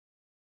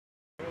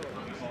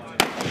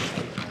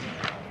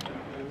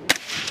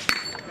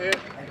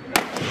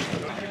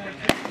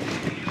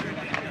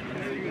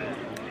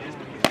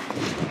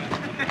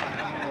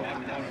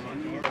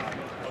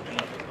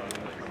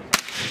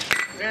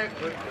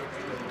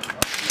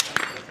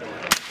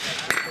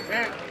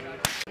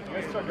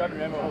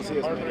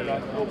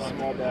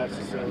Small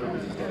dashes, so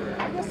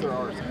I guess there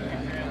are some.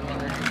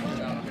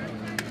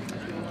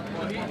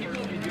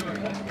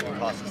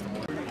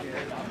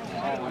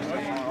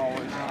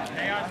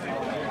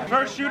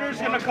 First shooter's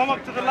gonna come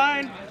up to the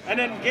line and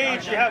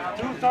engage. You have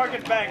 2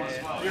 target banks.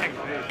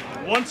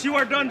 Once you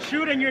are done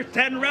shooting your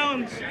 10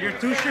 rounds, your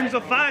 2 strings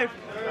of 5,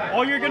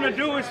 all you're gonna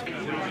do is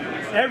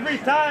every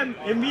time,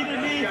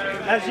 immediately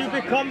as you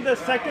become the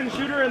second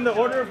shooter in the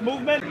order of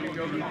movement,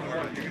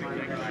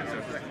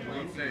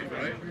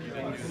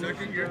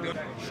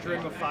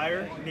 string of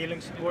fire,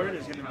 kneeling support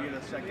is going to be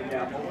the second.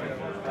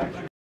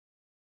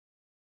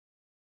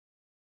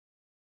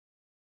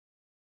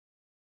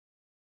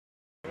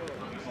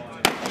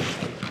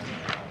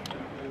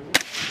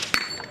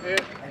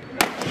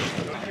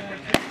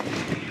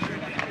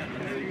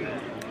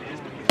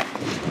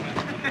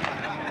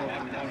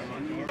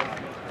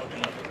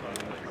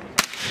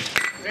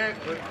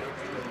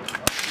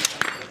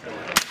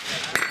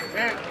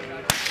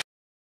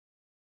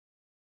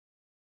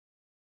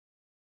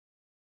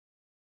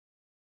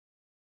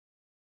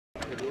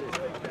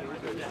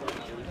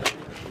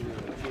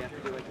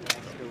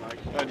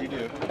 How do you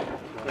do?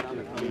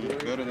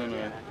 Better than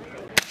a...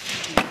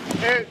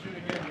 If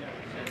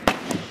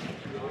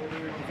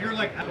you're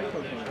like...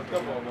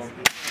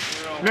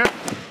 Miss.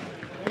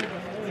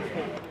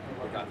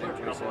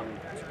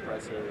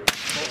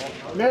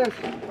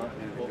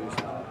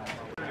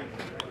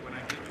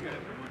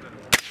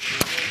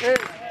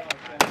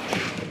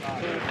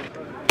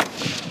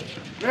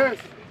 Miss.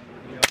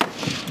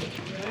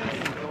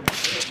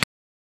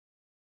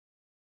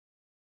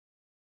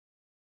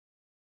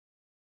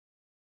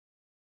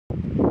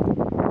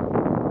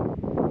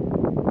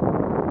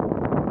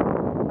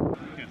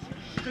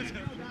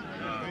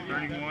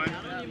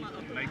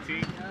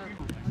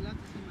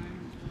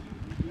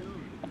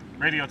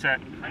 Radio check.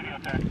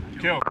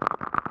 Kill.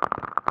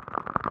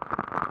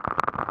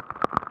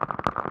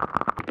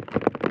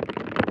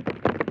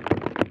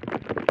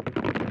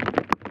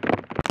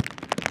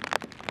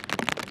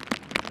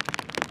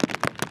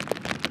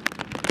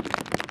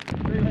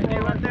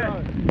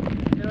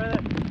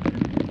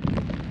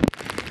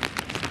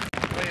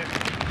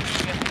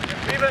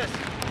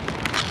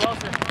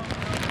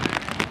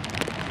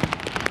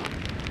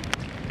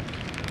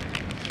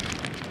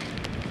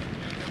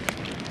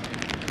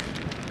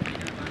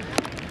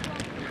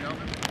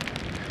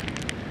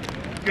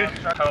 Good.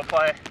 I'll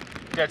apply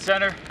dead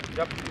center.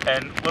 Yep.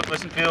 And look,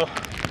 listen, feel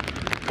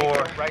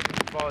for right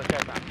follow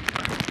dead back.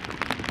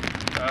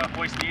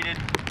 Hoist needed.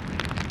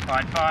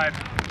 Line 5.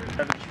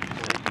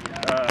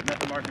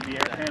 Method mark of the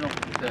air panel.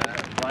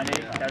 Line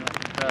 8 has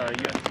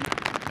UST.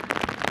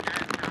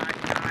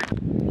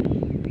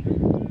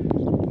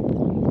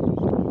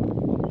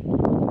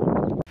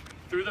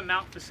 Through the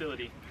mount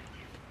facility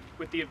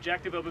with the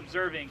objective of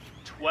observing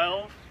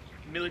 12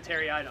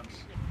 military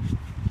items.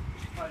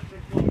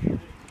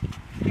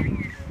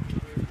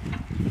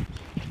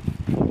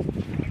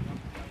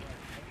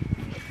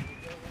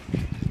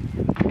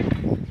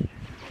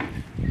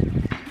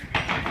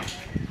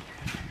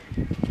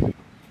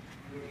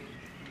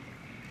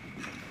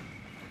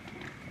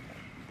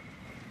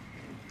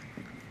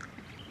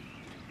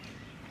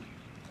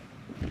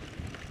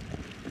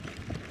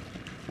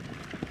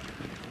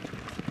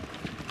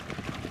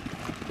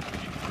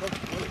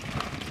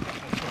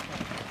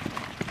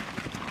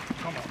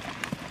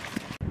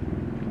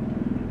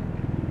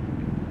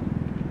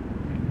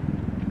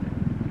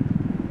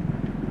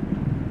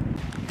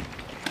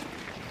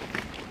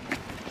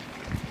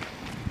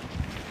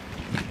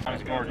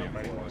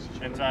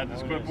 Inside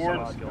this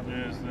clipboard is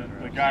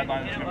the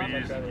guideline that's going to be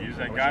used. Use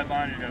that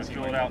guideline, you're going to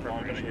fill it out, but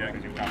I'm going to get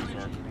because you're time to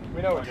start.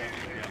 We know it.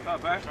 What's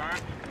up, man?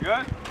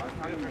 Good?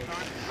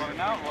 Going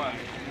out what?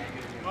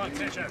 Come on,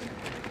 attention.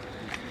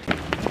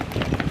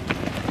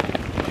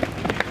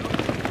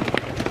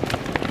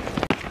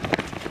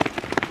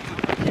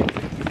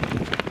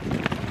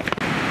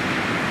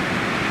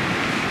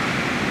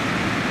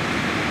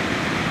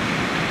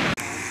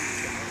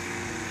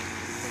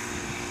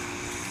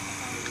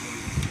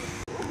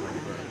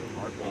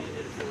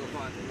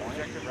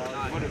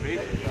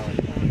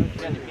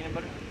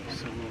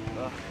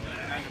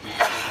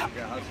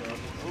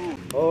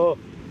 Oh.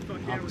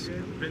 Ben's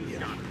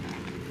got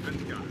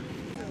it.